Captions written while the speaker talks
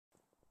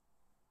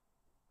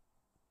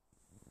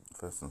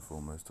First and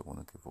foremost, I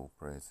want to give all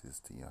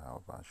praises to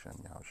Yahweh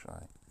Bashem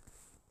Yahushai,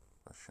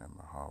 Bashem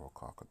Rahara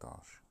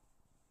Kakadash.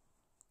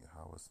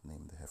 Yahweh's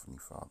name, the Heavenly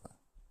Father.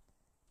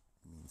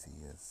 It means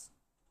He is.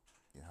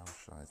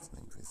 Yahushai is the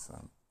name of His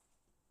Son.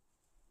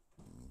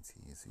 It means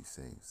He is who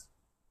saves.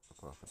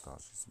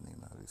 Kakadash is the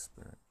name of the Holy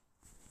Spirit.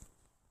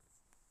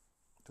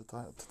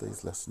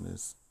 Today's lesson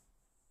is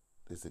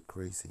it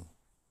crazy?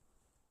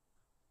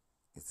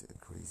 Is it a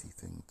crazy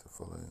thing to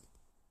follow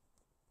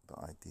the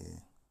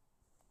idea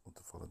or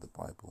to follow the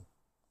Bible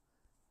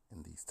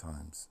in these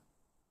times?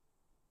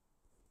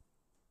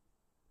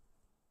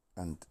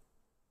 And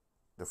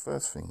the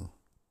first thing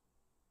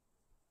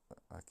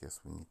I guess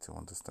we need to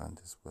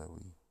understand is where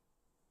we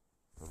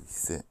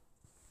sit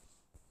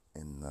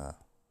in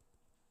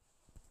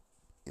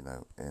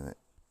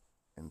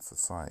in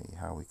society,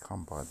 how we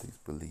come by these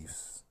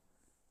beliefs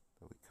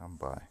that we come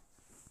by.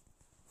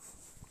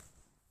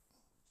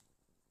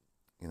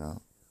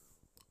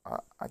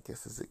 I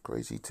guess, is it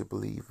crazy to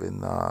believe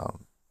in,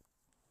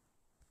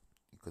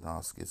 you could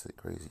ask, is it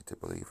crazy to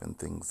believe in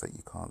things that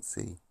you can't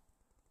see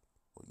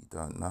or you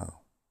don't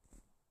know?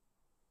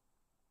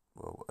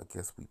 Well, I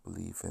guess we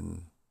believe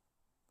in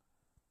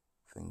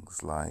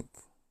things like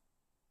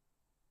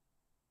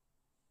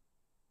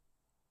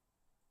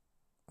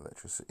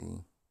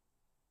electricity,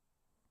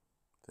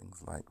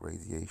 things like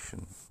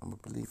radiation, and we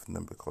believe in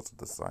them because of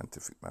the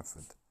scientific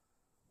method.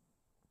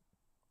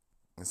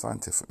 The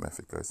scientific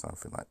method goes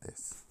something like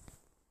this.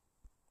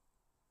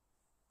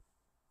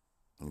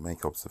 You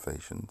make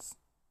observations,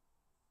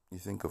 you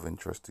think of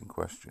interesting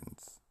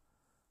questions,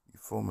 you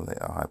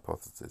formulate a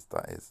hypothesis,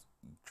 that is,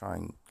 you try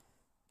and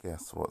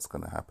guess what's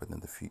going to happen in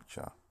the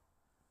future.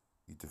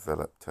 You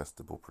develop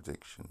testable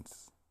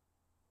predictions.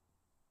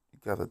 You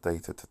gather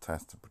data to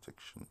test the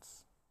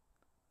predictions.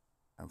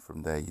 And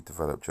from there you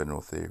develop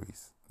general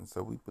theories. And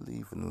so we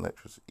believe in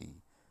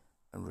electricity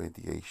and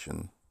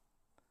radiation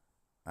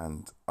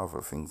and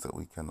other things that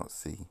we cannot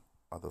see,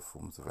 other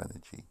forms of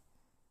energy,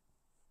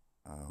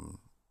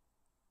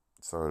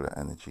 solar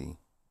energy,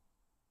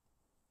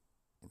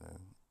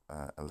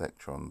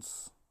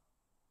 electrons,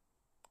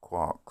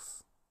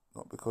 quarks,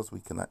 not because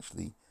we can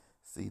actually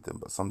see them,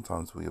 but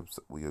sometimes we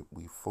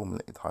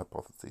formulate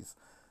hypotheses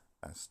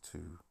as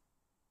to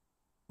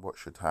what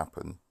should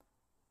happen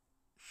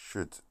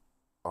should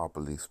our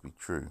beliefs be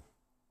true,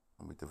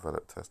 and we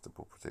develop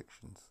testable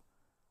predictions.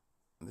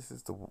 And this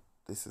is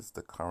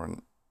the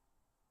current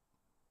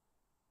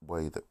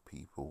way that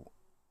people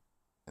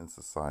in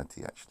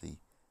society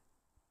actually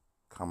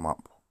come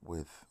up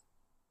with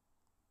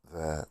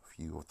their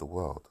view of the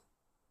world,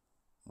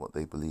 what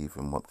they believe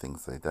in, what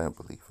things they don't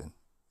believe in.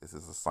 This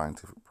is a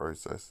scientific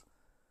process.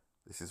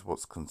 This is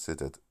what's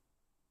considered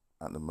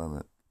at the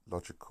moment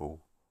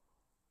logical,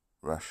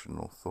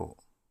 rational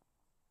thought.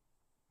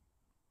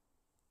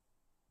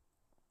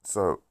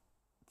 So,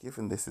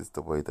 given this is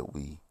the way that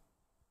we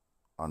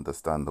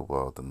understand the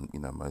world, and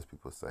most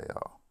people say,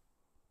 I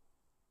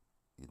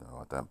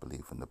don't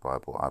believe in the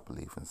Bible, I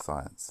believe in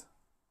science.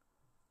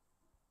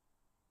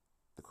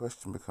 The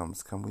question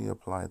becomes, can we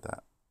apply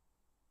that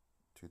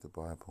to the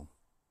Bible?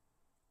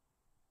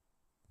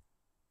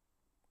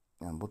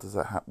 And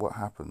what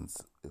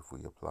happens if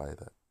we apply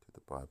that to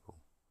the Bible?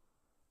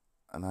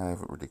 And I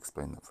haven't really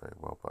explained that very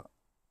well, but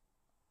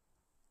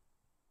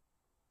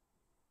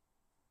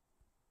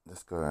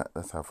let's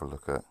have a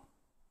look at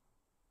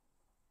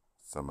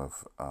some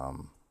of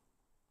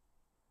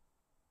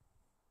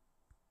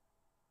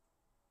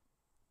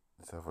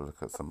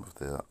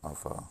the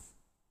other.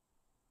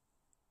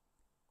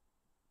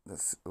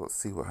 Let's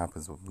see what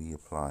happens when we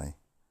apply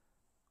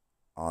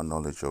our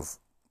knowledge of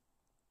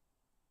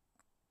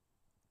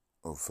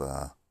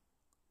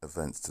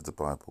events to the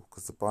Bible,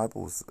 because the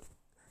Bible's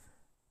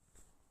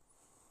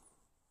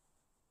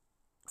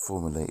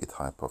formulated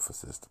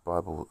hypothesis. The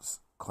Bible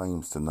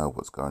claims to know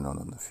what's going on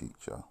in the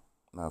future.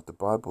 Now, if the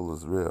Bible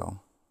is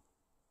real,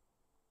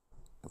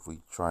 if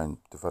we try and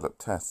develop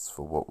tests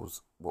for what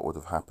would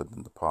have happened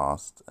in the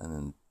past, and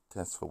then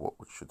tests for what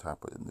should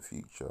happen in the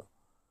future,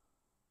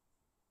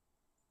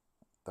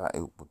 that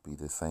it would be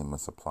the same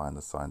as applying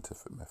the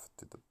scientific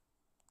method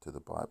to the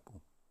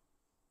Bible.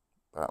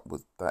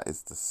 That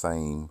is the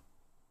same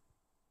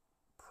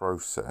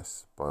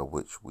process by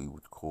which we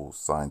would call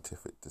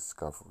scientific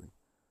discovery.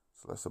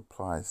 So let's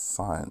apply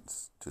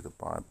science to the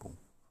Bible.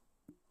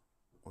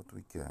 What do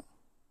we get?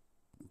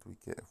 What do we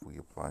get if we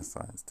apply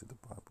science to the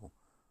Bible?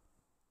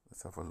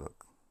 Let's have a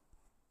look.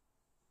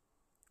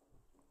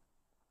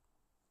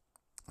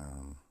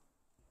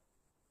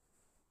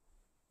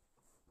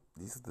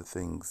 These are the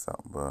things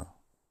that were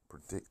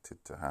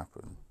predicted to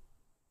happen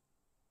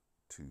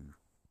to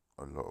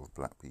a lot of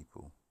black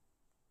people,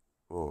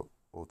 or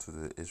to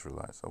the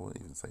Israelites. I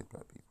wouldn't even say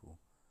black people,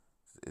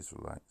 to the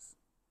Israelites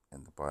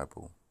in the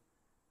Bible.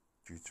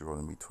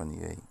 Deuteronomy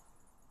 28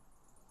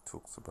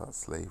 talks about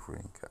slavery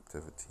and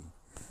captivity.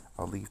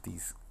 I'll leave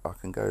these. I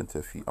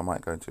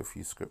might go into a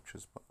few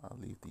scriptures, but I'll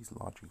leave these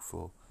largely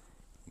for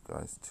you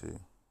guys to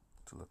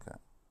look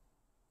at.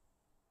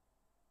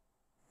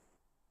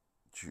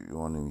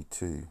 Deuteronomy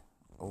 2,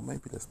 or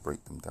maybe let's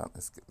break them down.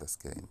 Let's get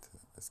into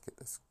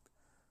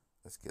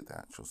let's get the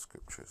actual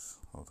scriptures.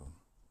 Hold on.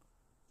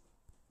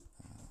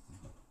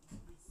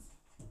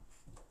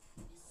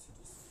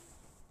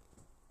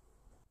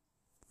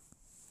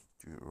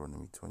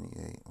 Deuteronomy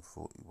 28 and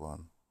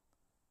 41.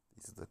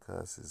 These are the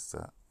curses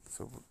that.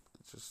 So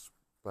just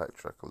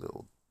backtrack a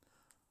little.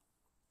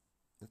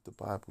 If the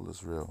Bible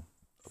is real,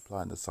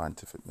 applying the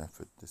scientific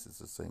method, this is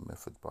the same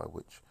method by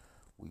which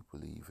we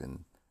believe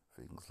in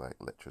things like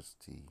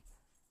electricity,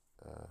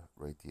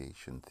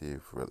 radiation, theory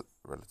of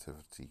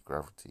relativity,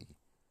 gravity.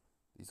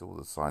 These are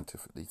all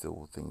these are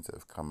all things that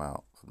have come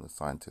out from the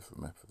scientific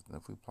method.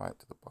 And if we apply it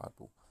to the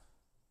Bible,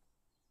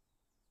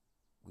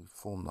 we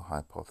form the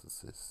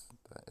hypothesis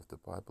that if the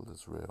Bible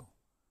is real,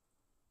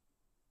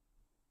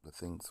 the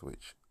things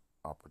which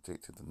are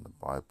predicted in the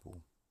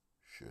Bible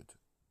should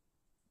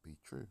be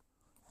true,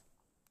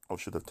 or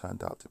should have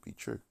turned out to be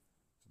true.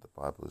 So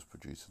the Bible is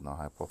producing a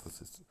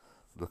hypothesis,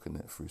 looking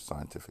at it through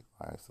scientific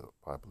eyes. The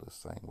Bible is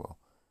saying, well,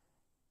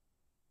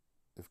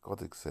 if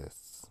God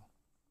exists,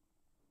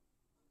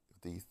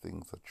 if these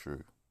things are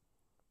true,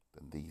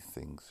 then these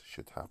things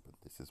should happen.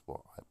 This is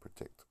what I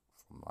predict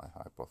from my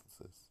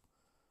hypothesis.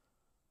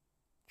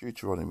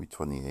 Deuteronomy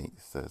 28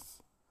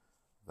 says,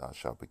 "Thou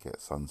shalt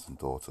beget sons and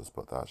daughters,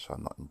 but thou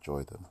shalt not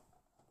enjoy them,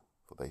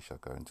 for they shall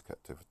go into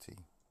captivity.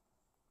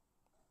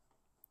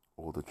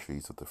 All the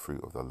trees of the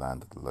fruit of the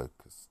land of the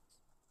locusts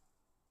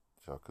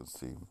shall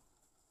consume."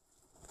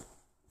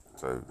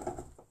 So,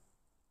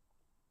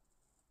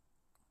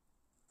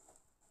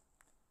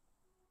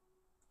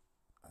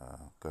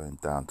 going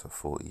down to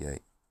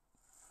 48.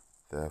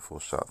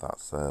 "Therefore shalt thou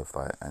serve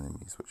thy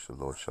enemies, which the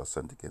Lord shall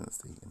send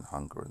against thee, in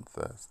hunger and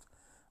thirst,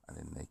 and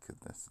in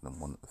nakedness, and in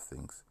want of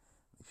things.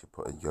 He shall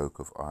put a yoke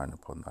of iron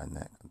upon thy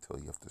neck until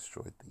he have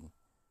destroyed thee."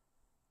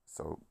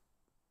 So,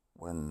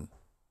 when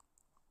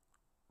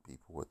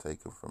people were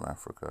taken from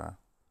Africa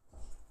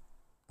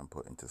and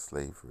put into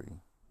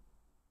slavery,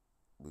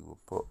 we were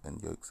put in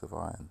yokes of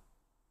iron.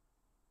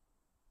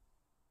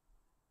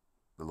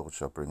 "The Lord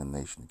shall bring a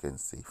nation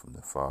against thee from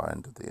the far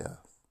end of the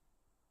earth,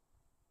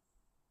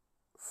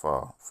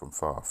 far from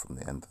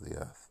the end of the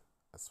earth,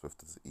 as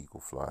swift as the eagle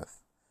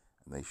flieth,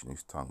 a nation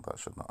whose tongue thou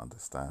shalt not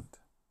understand."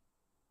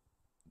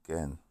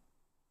 Again,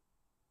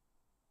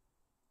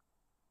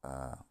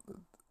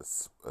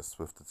 as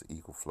swift as the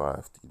eagle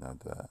flieth,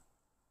 the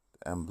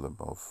emblem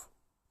of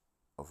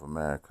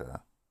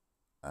America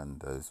and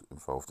those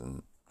involved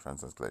in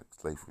transatlantic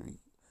slavery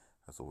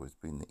has always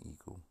been the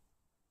eagle.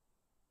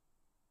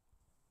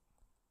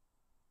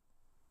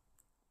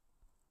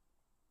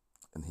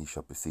 "And he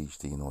shall besiege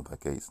thee in all thy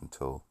gates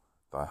until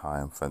thy high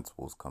and fenced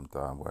walls come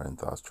down, wherein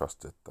thou hast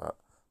trusted that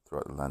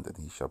throughout the land. And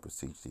he shall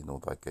besiege thee in all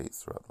thy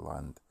gates throughout the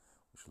land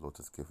which the Lord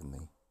has given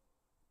thee."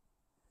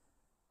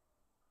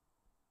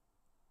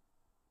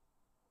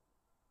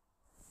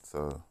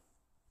 So,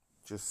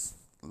 just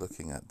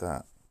looking at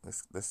that,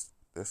 let's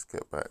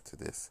get back to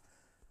this,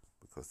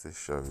 because this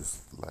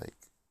shows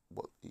like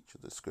what each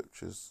of the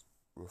scriptures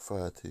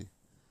refer to.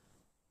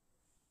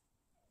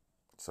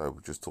 So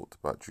we just talked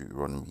about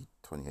Deuteronomy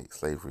 28,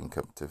 slavery and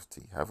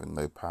captivity, having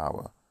no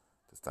power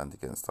to stand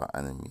against our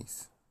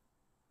enemies,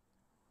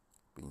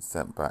 being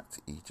sent back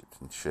to Egypt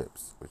in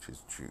ships, which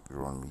is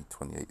Deuteronomy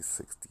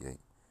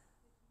 28:68.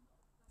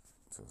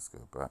 So let's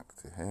go back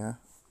to here.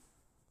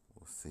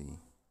 We'll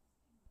see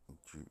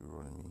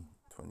Deuteronomy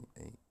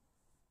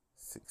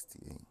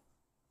 28:68.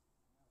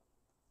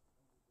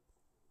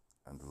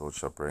 "And the Lord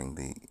shall bring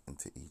thee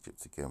into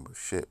Egypt again with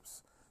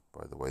ships,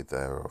 by the way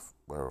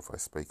whereof I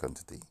spake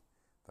unto thee.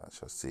 Thou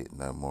shalt see it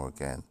no more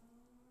again.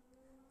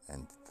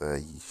 And there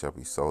ye shall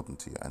be sold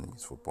unto your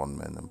enemies for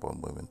bondmen and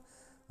bondwomen,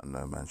 and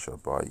no man shall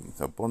buy you."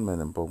 So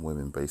bondmen and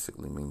bondwomen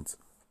basically means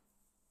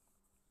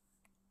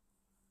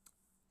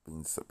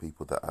that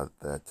people that are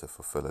there to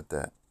fulfill a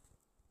debt.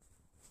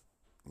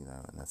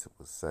 And as it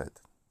was said,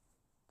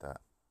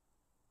 that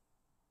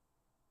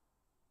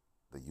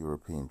the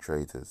European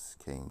traders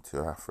came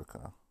to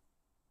Africa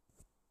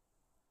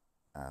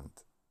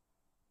and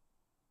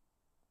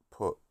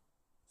put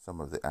some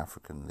of the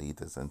African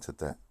leaders into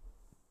debt,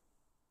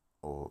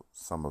 or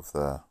some of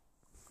the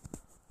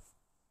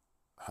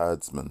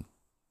herdsmen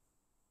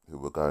who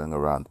were going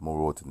around more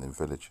ordinary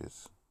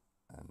villages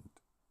and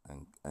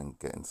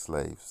getting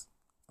slaves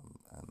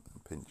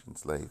and pinching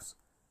slaves,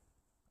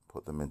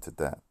 put them into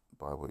debt,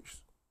 by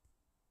which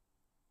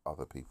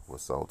other people were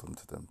sold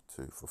onto them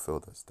to fulfill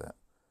this debt.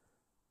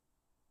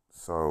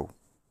 So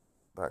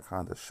that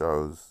kind of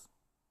shows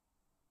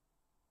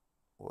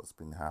what's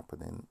been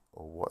happening,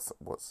 or what's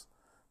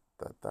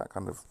that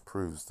kind of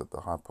proves that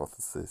the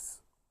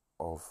hypothesis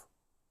of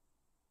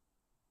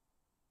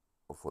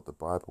what the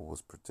Bible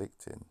was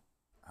predicting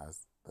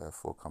has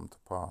therefore come to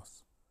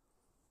pass.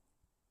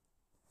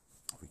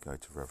 If we go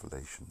to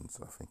Revelations,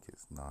 I think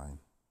it's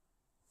 9.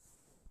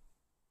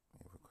 Let me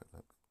have a quick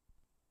look.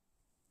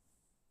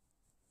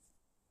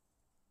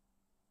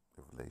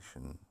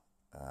 Revelation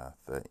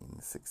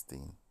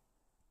 13:16.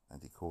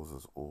 "And he calls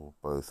us all,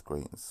 both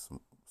great and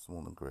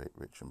small and great,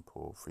 rich and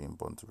poor, free and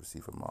bond, to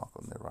receive a mark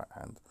on their right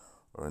hand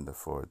or in their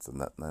foreheads, and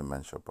that no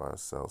man shall buy or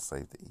sell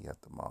save that he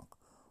had the mark,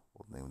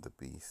 or the name of the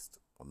beast,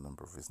 or the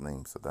number of his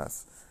name. So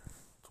that's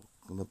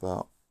talking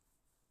about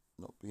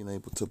not being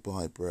able to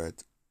buy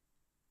bread,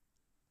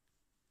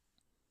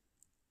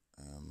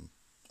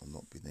 or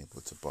not being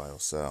able to buy or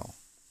sell,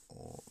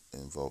 or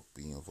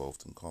being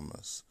involved in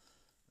commerce,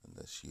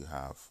 unless you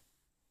have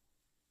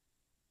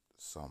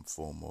some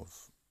form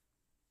of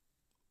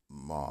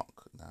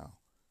mark. Now,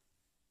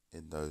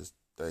 in those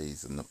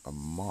days, a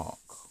mark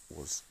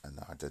was an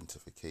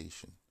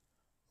identification,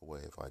 a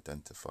way of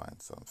identifying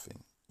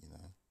something, you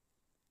know.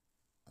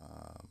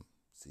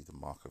 See the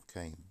mark of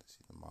Cain.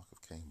 See, the mark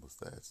of Cain was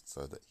there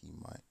so that he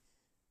might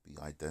be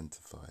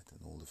identified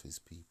and all of his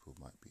people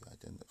might be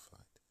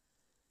identified.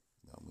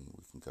 You know, I mean,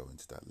 we can go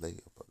into that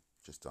later, but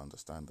just to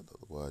understand that the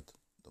word,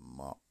 a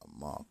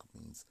mark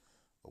means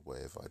a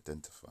way of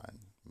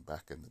identifying.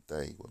 Back in the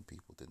day when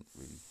people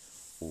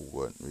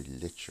weren't really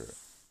literate,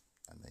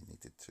 and they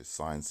needed to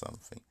sign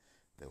something,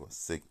 they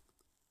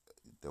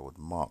would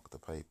mark the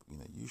paper, you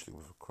know, usually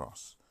with a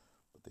cross,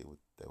 but they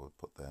would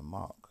put their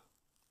mark,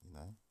 you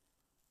know.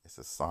 It's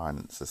a sign,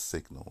 it's a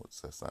signal,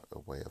 it's just like a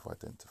way of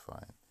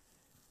identifying,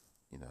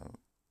 you know,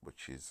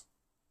 which is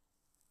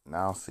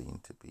now seen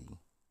to be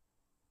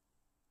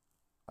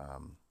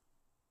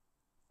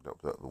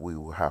that we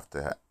will have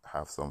to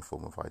have some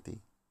form of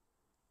ID,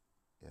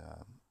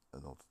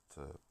 in order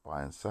to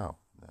buy and sell.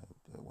 You know,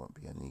 there won't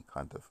be any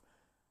kind of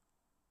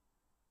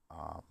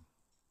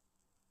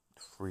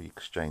free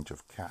exchange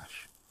of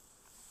cash,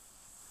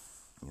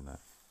 you know,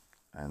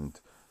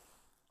 and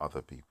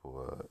other people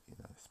are, you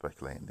know,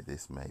 speculating that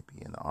this may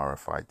be an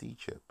RFID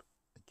chip.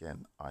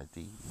 Again,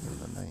 ID is in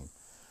the name,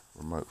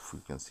 remote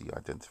frequency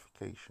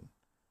identification.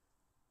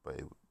 But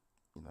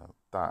you know,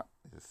 that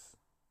is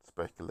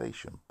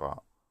speculation.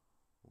 But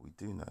what we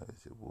do know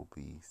is it will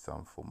be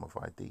some form of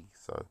ID.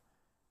 So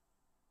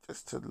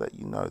just to let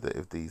you know that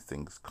if these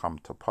things come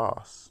to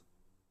pass,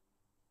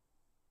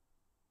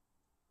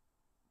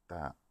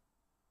 that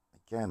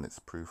again, it's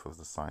proof of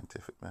the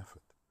scientific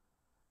method.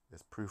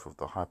 It's proof of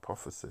the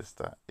hypothesis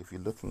that if you're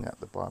looking at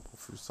the Bible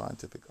through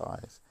scientific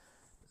eyes,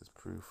 it's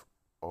proof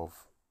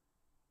of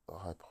the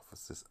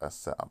hypothesis as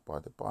set up by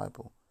the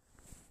Bible.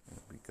 And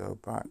if we go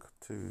back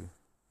to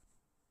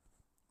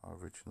our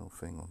original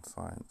thing on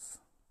science,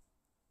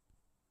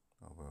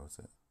 oh, where was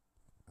it?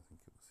 I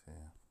think it was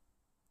here.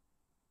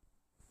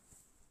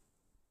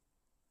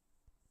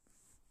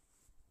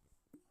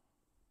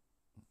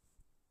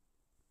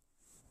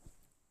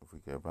 If we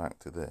go back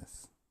to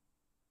this,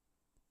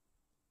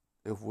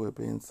 if we're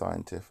being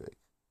scientific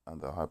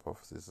and the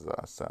hypotheses that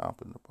are set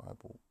up in the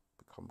Bible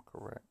become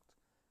correct,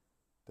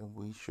 then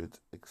we should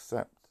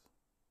accept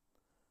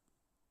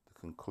the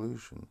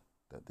conclusion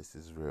that this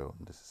is real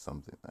and this is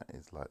something that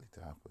is likely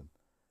to happen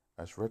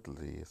as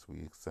readily as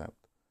we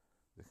accept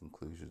the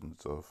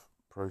conclusions of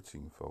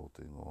protein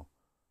folding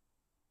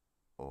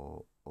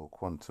or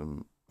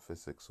quantum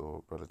physics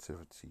or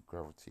relativity,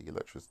 gravity,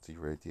 electricity,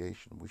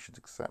 radiation. We should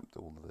accept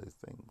all of those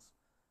things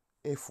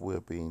if we're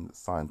being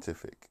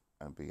scientific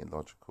and being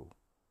logical.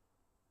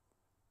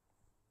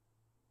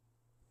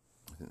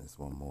 I think there's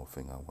one more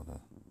thing I want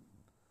to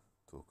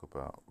talk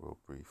about real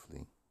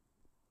briefly.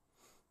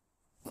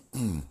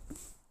 I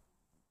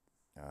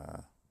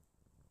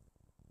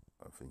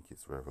think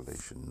it's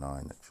Revelation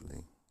 9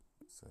 actually.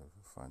 So if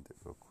I find it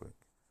real quick.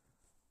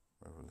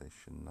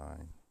 Revelation 9. I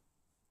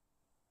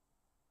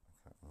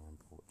can't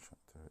remember what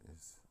chapter it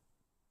is.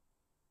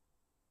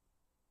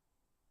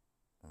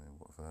 I mean,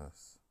 what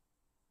verse?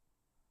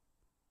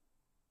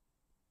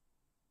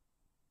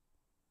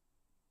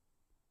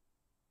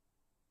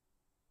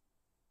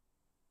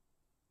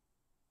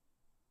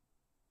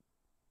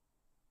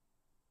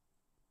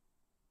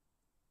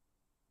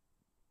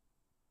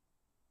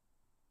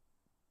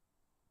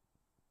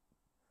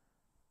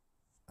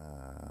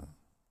 Uh,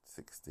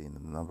 16.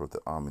 And the number of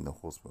the army and the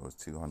horsemen was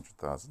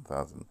 200,000,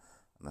 and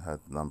I heard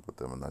the number of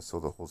them, and I saw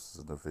the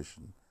horses in a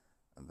vision,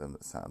 and them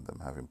that sat on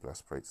them having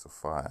breastplates of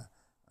fire,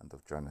 and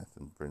of Janeth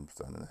and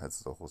brimstone, and the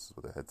heads of the horses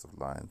were the heads of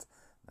lions,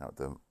 and out of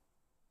their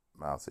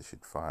mouths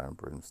issued fire and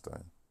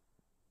brimstone.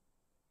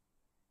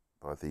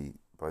 By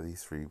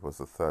these three was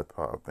the third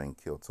part of being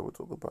killed. So we're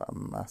talking about a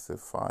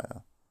massive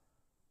fire,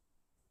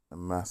 a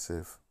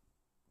massive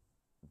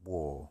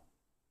war.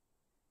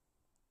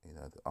 You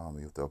know, the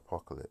army of the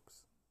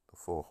apocalypse, the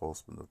four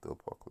horsemen of the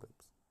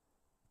apocalypse.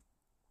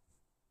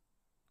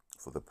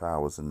 For the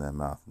power was in their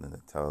mouth and in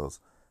their tails,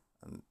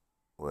 and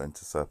were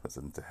into serpents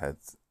and into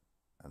heads,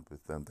 and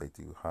with them they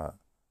do hurt.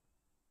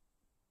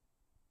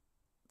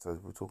 So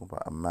we're talking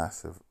about a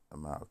massive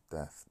amount of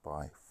death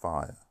by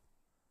fire.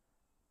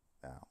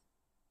 Now,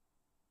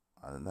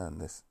 I don't know,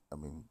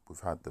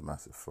 we've had the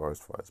massive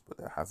forest fires, but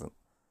it hasn't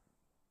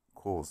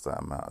caused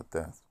that amount of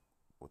death.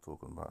 We're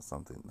talking about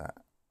something that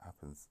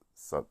happens,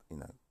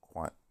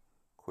 quite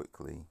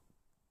quickly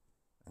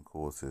and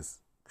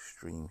causes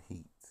extreme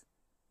heat.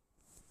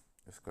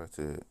 Let's go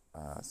to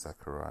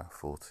Zechariah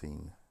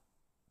 14,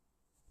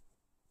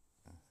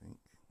 I think.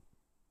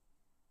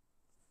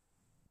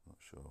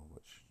 sure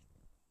which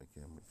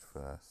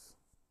verse.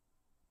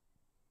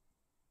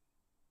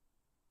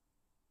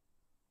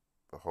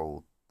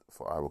 Behold,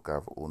 for I will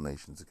gather all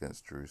nations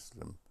against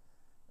Jerusalem.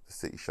 The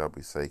city shall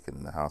be taken,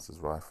 and the houses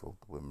rifled,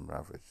 the women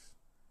ravaged.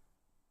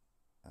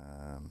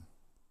 Um,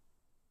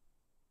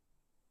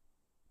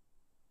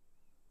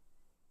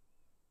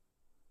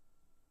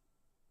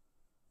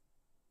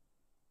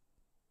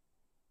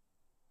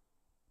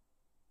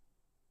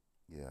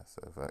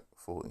 so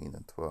 14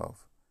 and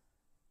 12.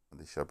 And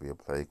there shall be a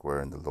plague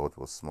wherein the Lord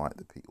will smite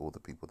all the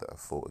people that have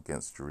fought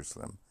against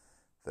Jerusalem.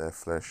 Their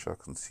flesh shall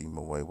consume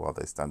away while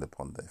they stand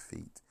upon their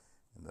feet,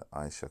 and their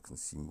eyes shall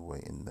consume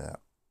away in their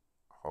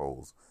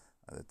holes,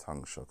 and their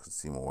tongue shall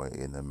consume away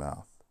in their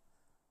mouth.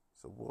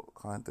 So what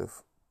kind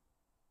of,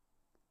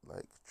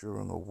 like,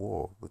 during a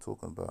war, we're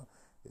talking about,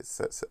 it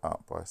sets it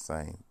up by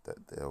saying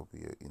that there'll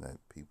be,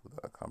 people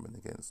that are coming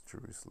against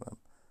Jerusalem,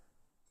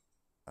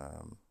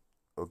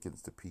 or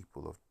against the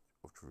people of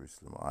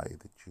Jerusalem, i.e.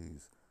 the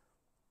Jews,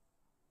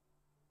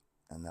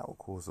 and that will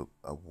cause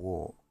a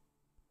war.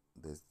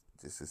 This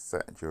is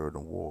set during a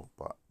war,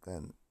 but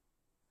then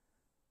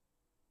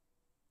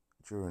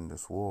during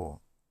this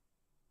war,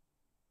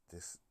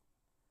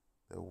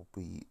 there will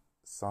be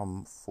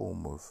some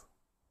form of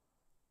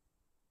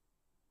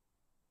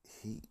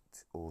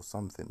heat or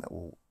something that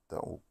will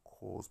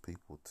cause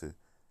people to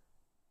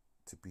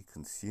be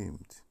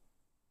consumed,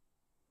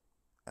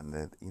 and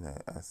then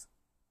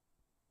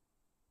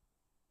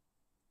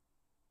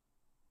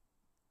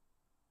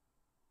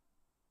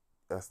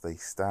as they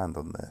stand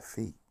on their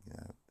feet,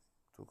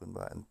 talking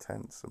about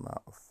intense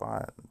amount of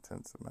fire,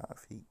 intense amount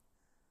of heat,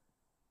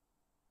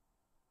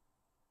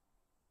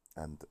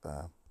 and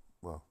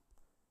well,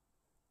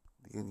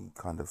 the only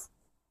kind of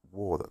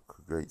war that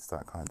creates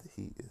that kind of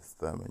heat is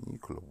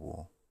thermonuclear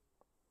war,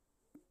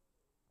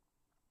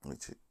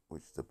 which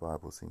the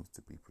Bible seems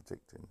to be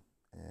predicting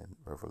in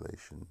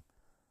Revelation,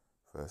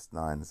 verse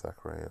 9,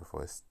 Zechariah,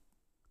 verse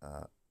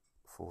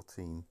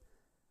 14,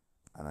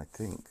 and I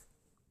think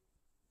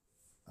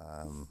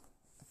I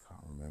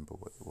can't remember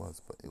what it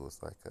was, but it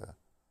was like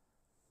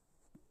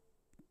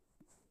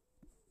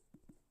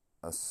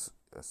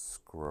a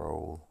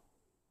scroll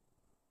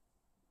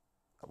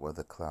where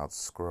the clouds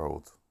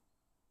scrolled.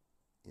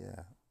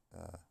 Yeah.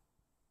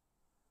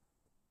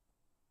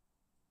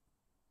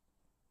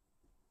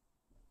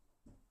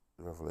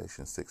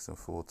 Revelation 6 and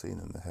 14,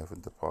 and the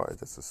heaven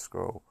departed as a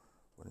scroll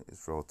when it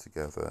is rolled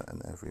together,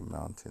 and every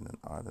mountain and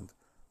island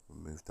were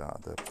moved out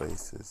of their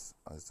places.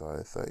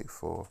 Isaiah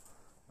 34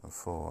 and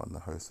 4, and the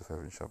host of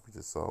heaven shall be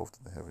dissolved,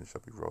 and the heaven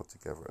shall be rolled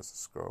together as a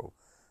scroll,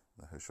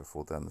 and the host shall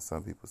fall down. And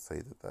some people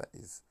say that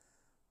is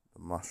the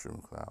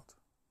mushroom cloud.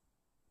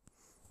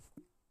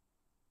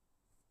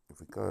 If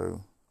we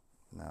go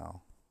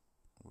now,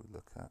 we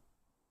look at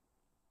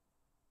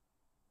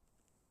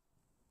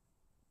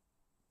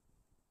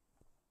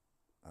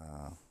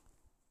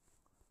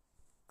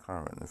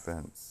current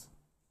events.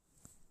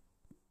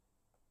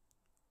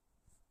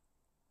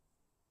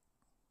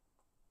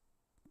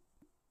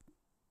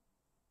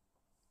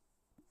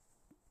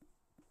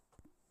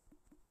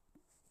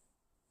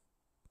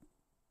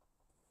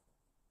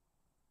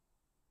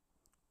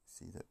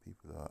 See that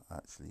people are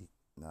actually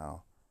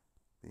now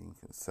being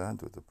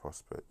concerned with the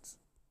prospect,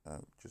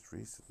 just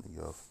recently,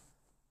 of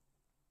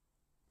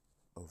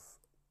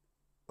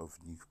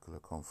nuclear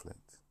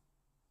conflict.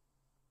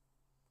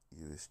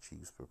 US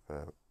chiefs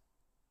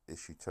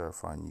issue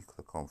terrifying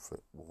nuclear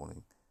conflict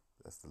warning.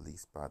 That's the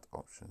least bad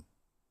option.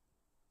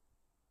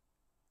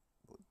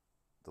 But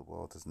the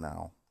world is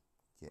now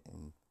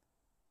getting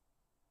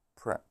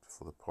prepped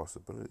for the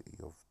possibility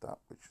of that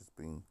which has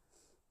been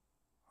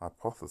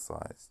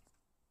hypothesized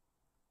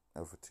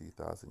over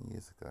 2,000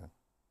 years ago.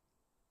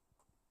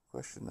 The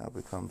question now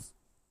becomes,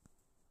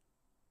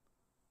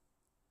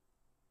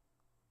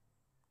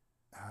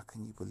 how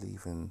can you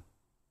believe in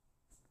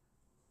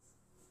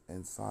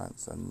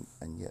science and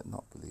yet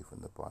not believe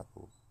in the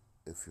Bible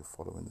if you're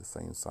following the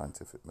same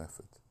scientific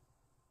method?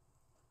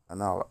 And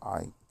now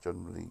I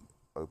generally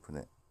open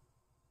it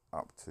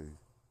up to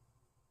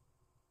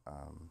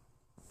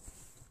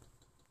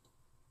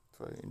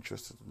very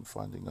interested in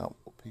finding out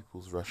what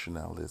people's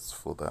rationale is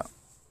for that.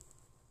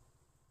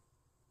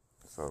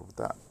 So with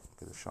that,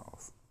 get a shut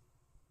off.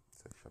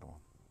 Say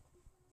shalom.